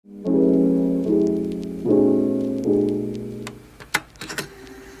Hi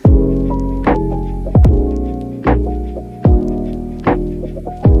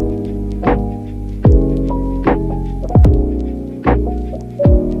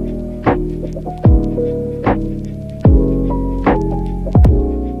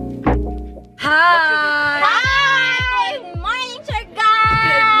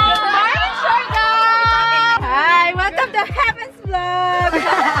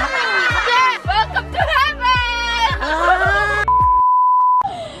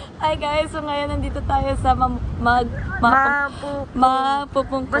guys, so ngayon nandito tayo sa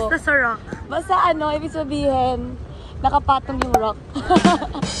mapupungko. Basta sa rock. Basta ano, ibig sabihin, nakapatong yung rock.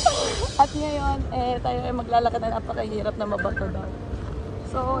 At ngayon, tayo ay maglalakad na napakahirap na mabato daw.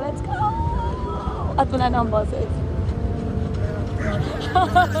 So, let's go! At wala na ang boses.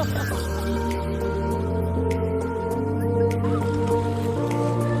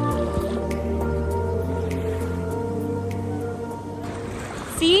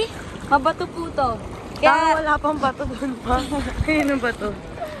 See? Mabato po to. Kaya wala pang bato doon pa. Kaya ng bato.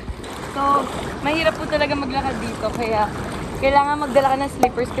 So, mahirap po talaga maglakad dito. Kaya, kailangan magdala ka ng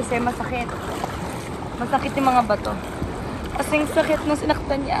slippers kasi masakit. Masakit yung mga bato. Kasing sakit nung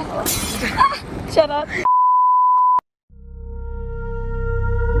sinaktan niya ako. Charot!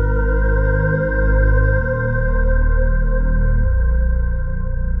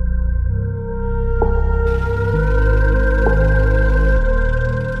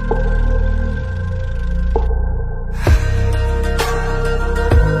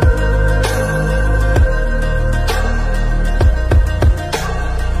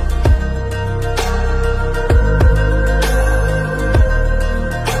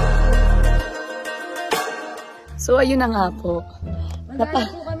 So, ayun na nga po. Maghanap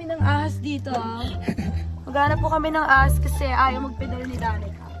po kami ng ahas dito. Maghanap po kami ng ahas kasi ayaw magpedal ni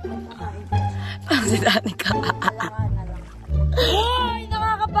Danica. Parang si Danica. Uy!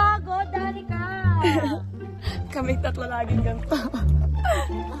 Nakakapagod, Danica! Kaming tatlo laging ganito.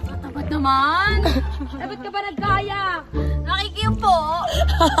 Nakatapat naman! Dapat ka ba nagkaya? Nakikiyupo!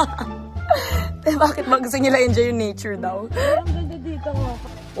 Bakit ba gusto nila enjoy yung nature daw? Ang ganda dito ko.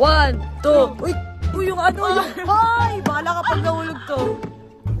 1, 2, uy! Uy, yung ano yung... Ay! Bahala ka pag nahulog to.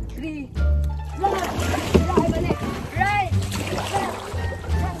 3. Right!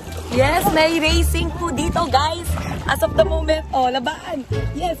 Yes, may racing po dito, guys. As of the moment. Oh, labaan.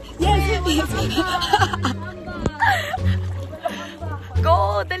 Yes, yes, yes.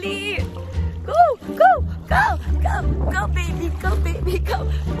 Go, dali. Go, go, go, go, go, baby, go, baby, go.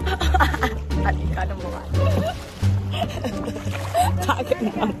 Dali ka na mukha.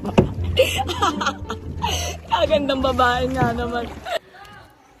 Kagandang babae. Kagandang babae nga naman.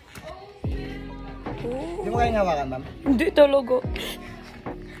 Hindi mo kayo hawakan, ma'am? Hindi talaga.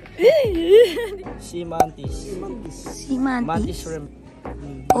 Si Mantis. Si Mantis? Mantis shrimp.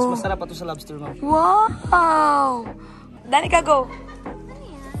 Mas masarap pa ito sa lobster, ma'am. Wow! Danica, go!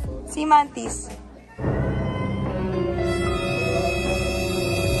 Si Mantis.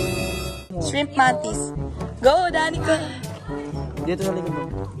 Shrimp Mantis. Go, Danica! Dito sa likod, ma'am.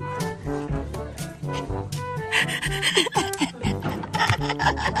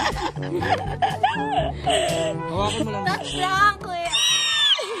 Hawakan mo lang. Touch lang, kuya!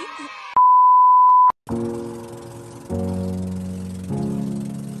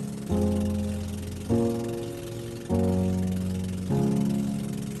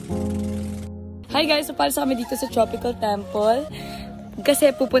 Hi guys! So, para sa kami dito sa Tropical Temple.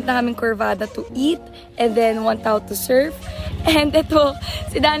 Kasi pupunta kaming Corvada to eat and then one tao to surf. And ito,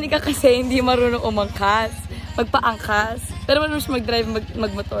 si Danica kasi hindi marunong umangkas, magpaangkas. Pero marunong siya mag-drive,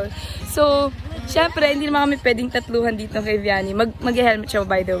 mag-motor. So, syempre, hindi naman kami pwedeng tatluhan dito kay Vianney. Mag-helmet siya,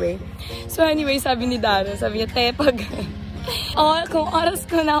 by the way. So anyway, sabi ni Dara, sabi niya, te, pag... oh, kung oras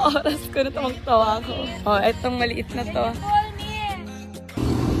ko na tumagtawa ako. Oh, etong maliit na to.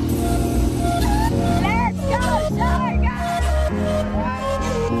 Let's go, Siargao!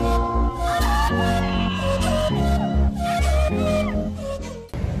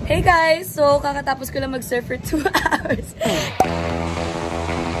 Hey guys! So, kakatapos ko lang mag-surf for 2 hours.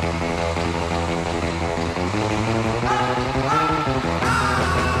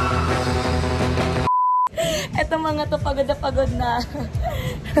 Etong mga to, pagod na pagod na.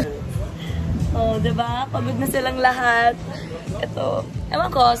 Oh, diba? Pagod na silang lahat. Ito,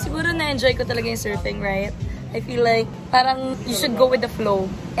 ewan ko, siguro na-enjoy ko talaga yung surfing, right? I feel like, parang you should go with the flow.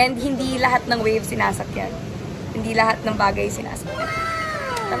 And hindi lahat ng waves sinasakyan. Hindi lahat ng bagay sinasakyan.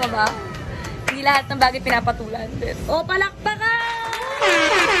 Tama ba? Hindi lahat ng bagay pinapatulan. Oh, palakpakan!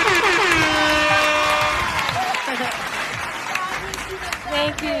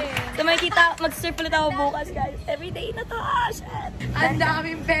 Thank you. So, So makikita, mag-surf ulit ako bukas, guys. Everyday na to. Shit. Ang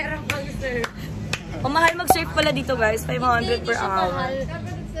daming pera pag-surf. Mahal mag-surf pala dito, guys. 500 per hour.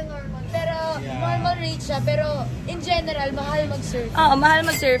 Pero normal rate siya. Pero in general, mahal mag-surf. Oo, mahal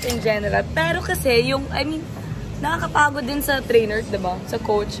mag-surf in general. Pero kasi, yung, I mean, nakakapagod din sa trainer, diba? Sa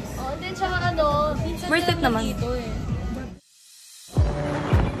coach. Oh, then tsaka ano, minsan worth it naman. Dito eh.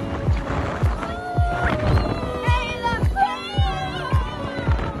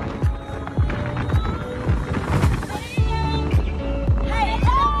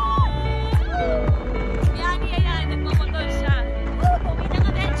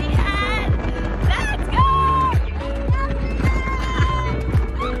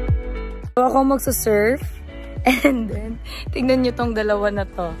 Ako magsusurf. And then, tingnan nyo tong dalawa na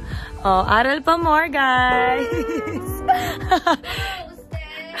to. Oh, aral pa more, guys!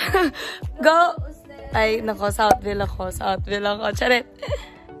 Go! Ay, nako, Southville ako. Southville ako. Charet!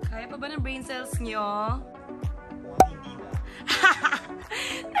 Kaya pa ba ng brain cells nyo?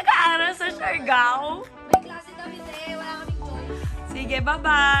 Nag-aaral sa Siargao? May klase kami eh. Wala kaming choice. Sige,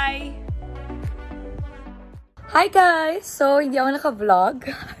 bye-bye! Hi guys! So, hindi ako naka-vlog.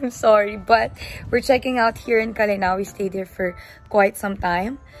 I'm sorry, but we're checking out here in Kalinaw. We stayed here for quite some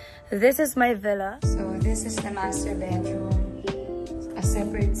time. This is my villa. So, this is the master bedroom. A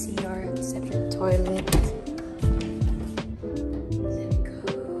separate CR, a separate toilet. There we go.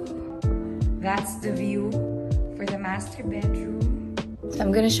 That's the view for the master bedroom. So,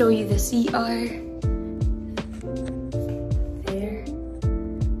 I'm gonna show you the CR. There.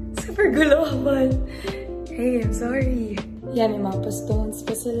 Super gulo man. Hey, I'm sorry. Yeah, may mga stones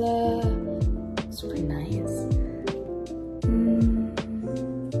pa sila. Super nice.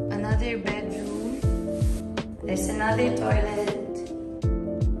 Another bedroom. There's another toilet.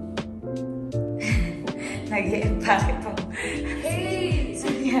 Nag-i-pack ito. Hey!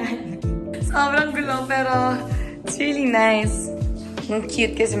 So, yan. Sobrang gulo, pero it's really nice. Ang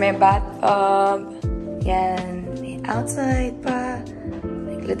cute kasi may bathtub. Yan. May outside pa.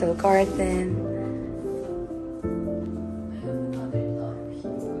 Like little garden.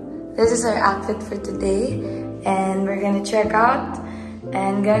 This is our outfit for today, and we're gonna check out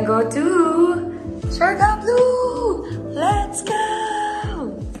and gonna go to Siargao Bleu! Let's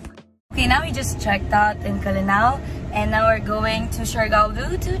go! Okay, now we just checked out in Kalinaw, and now we're going to Siargao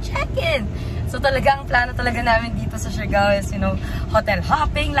Bleu to check in. So talagang plano talaga namin dito sa Siargao is, you know, hotel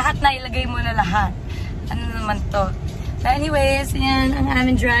hopping, lahat na ilagay mo na lahat. Ano naman to? But anyways, yan ang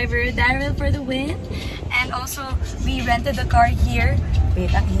aming driver, Daryl for the win. And also, we rented a car here. Wait,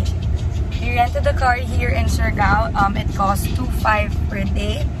 we rented the car here in Siargao. It costs $2,500 per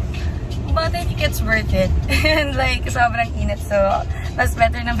day. But I think it's worth it. And like, sobrang init. So, mas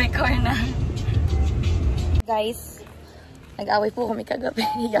better na may car na. Guys, nag-away po kami kagabi.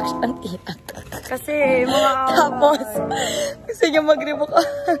 Gosh, ang iyak. Kasi, mga tapos, gusto niya mag-rebook.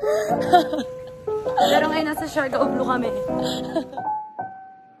 Pero ngayon nasa Siargao Bleu kami.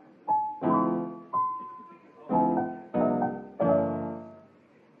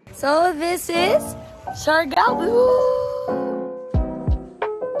 So, this is Siargao Bleu!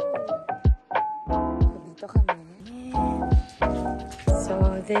 Dito kami.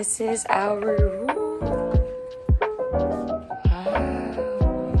 So, this is our room. Wow!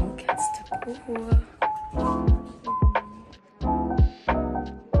 Gets the pool.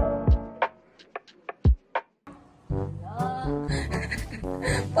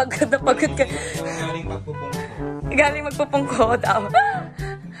 Pagod na pagod ka. Galing magpupungko. Galing magpupungko daw.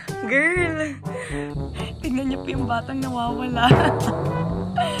 Girl! Tingnan niyo po yung batang nawawala.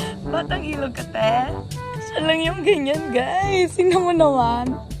 Batang ilog ka, te. Siya lang yung ganyan, guys. Tingnan mo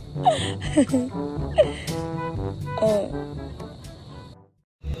naman. Oh.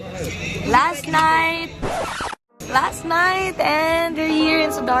 Last night, and we're here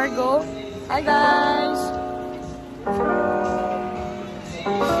in Siargao. Hi, guys!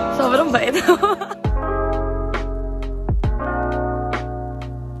 Sobrang bait.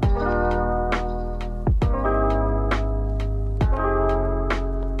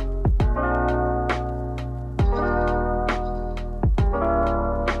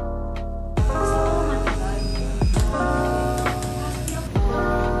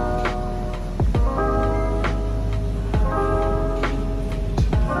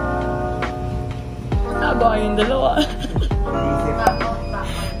 Taba yung dalawa.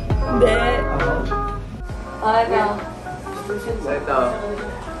 Hindi. Ano? So ito,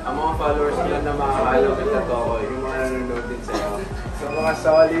 ang mga followers nila na makakalaw kita to ako, yung mga nanonood din sa'yo. So mga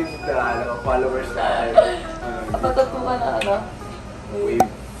solid followers natin. Patatukan na ano? Wave.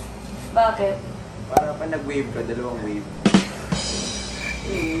 Bakit? Para pa nag-wave ka, dalawang wave.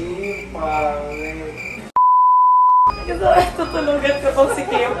 Kasi tutulugan ko pang si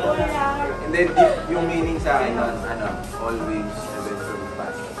Kim. And then, deep yung meaning sa akin nun, always, eventually,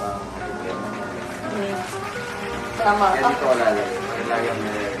 pass. Tama. Kaya dito ko lalagay. Lagi ang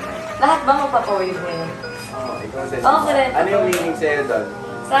nalagay. Lahat ba magpapawave mo yun? Oo, ikaw sa Okay. ano yung meaning sa'yo doon?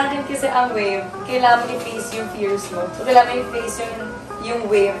 Sa akin kasi ang wave, kailangan mo i-face yung fears mo. So, kailangan mo i-face yung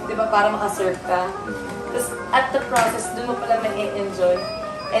wave, di ba, para makasurf ka. Tapos, at the process, dun mo pala na-enjoy.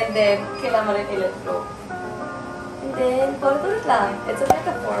 And then, kailangan mo rin i-let go. And then, paulit-ulit lang. It's a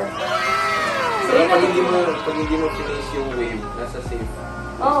metaphor. So, So, pag hindi mo finish yung wave, nasa safe.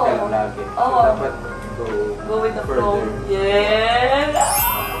 Oo. Ka lagi. So, Oo. dapat Go with the further. flow. Yes!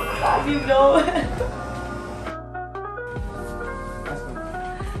 Sabi blow.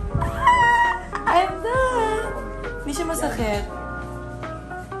 I'm done! Hindi siya masakit.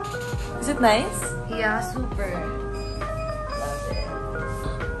 Is it nice? Yeah, super.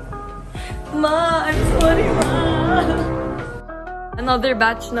 Ma, I'm sorry, Ma. Another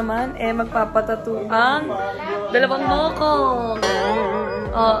batch naman, magpapatattoo ang dalawang mokong.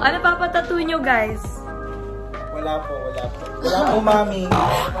 Oh, ano papatattoo nyo, guys? Wala po. Wala po, mami.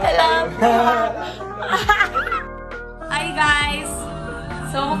 Alam po. Hi, guys.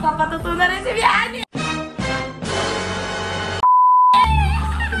 So, magpapatattoo na rin si Biani.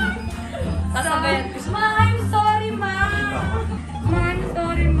 Sasabayan ko. Ma, I'm sorry, Ma. Ma, I'm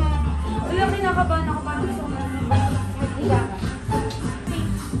sorry, Ma. Wala, kinakabahan ako. Paano gusto ko na?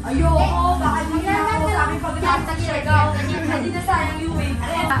 Ayoko, baka hindi na ako sa aking pagkatapos sa Siargao. Hindi na sayang yung wave.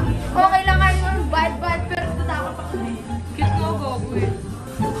 Okay lang nga yung bad, pero tatakot ako. Cute mo ako, wait.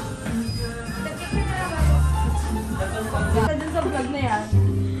 Ganda dun sa vlog na yan.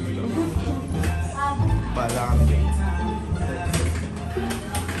 Bala kami din.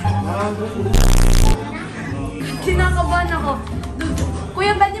 Kinakabahan ako.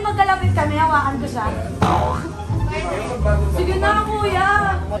 Kuya, pwede magkalapit kami, hawakan ko siya. Sige na, kuya.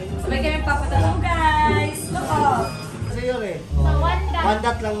 Sabay kami papatato, guys. Look up. Kasi yun eh. One dot. One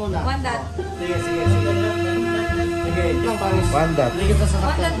dot lang muna. One dot. Sige. Sige, lang paris. One dot. Sige ka sa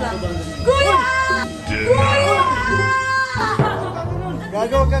One dot lang. Kuya! Kuya!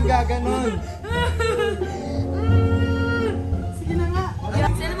 Gagaw kang gaganon. Sige na nga.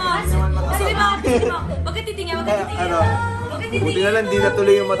 Sino mo? Sino mo? Huwag ka titingin, huwag ka titingin. Ano? Huwag ka Buti titingin. na lang, di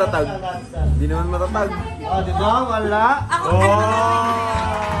natuloy yung matatag. Di naman matatag. Oh, di ba? Wala. Ako,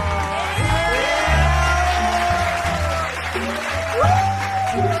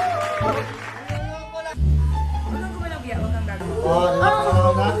 Huwag gumalag yan, huwag kang gagawin. Oh, di ba?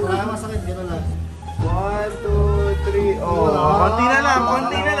 Wala masakit. Gano'n lang. 1, 2, 3. Oh, konti na lang.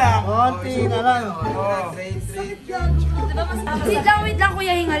 Konti na lang. Diba mas Wait lang,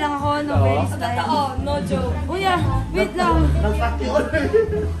 kuya. Hinga lang ako. No, very style. totoo, no joke. Kuya, wait lang. Nagpaktiol.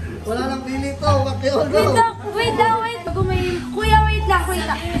 Wala nang pili to. Paktiol to. Wait lang. Kuya, wait lang.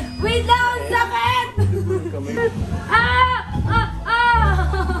 Wait lang, ang sakit! Puta naman lang.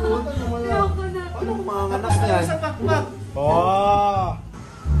 Ayoko na. Ano kung mga anak niyan? Sa pakpak. Oh.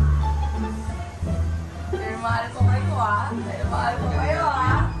 Pero mahal ko kayo, ah. Pero mahal ko kayo,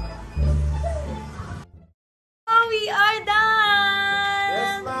 ah. Oh, we are done!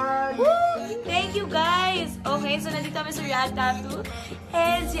 Yes, man! Woo! Thank you, guys! Okay, so nandito kami sa Rad Tattoo.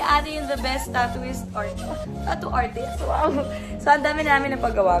 And si ate yung the best tattooist or tattoo artist. Wow! So, ang dami namin na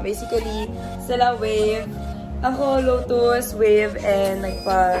paggawa. Basically, sila wave. Ako, lotus, wave, and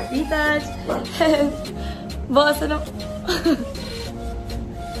nagpa-retouch. And, boss, ano?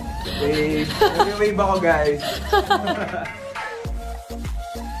 Wave. Nag-wave ako, guys.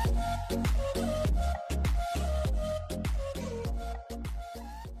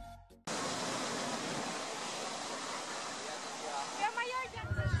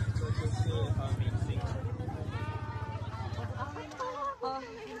 Oh,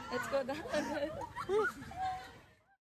 let's go down.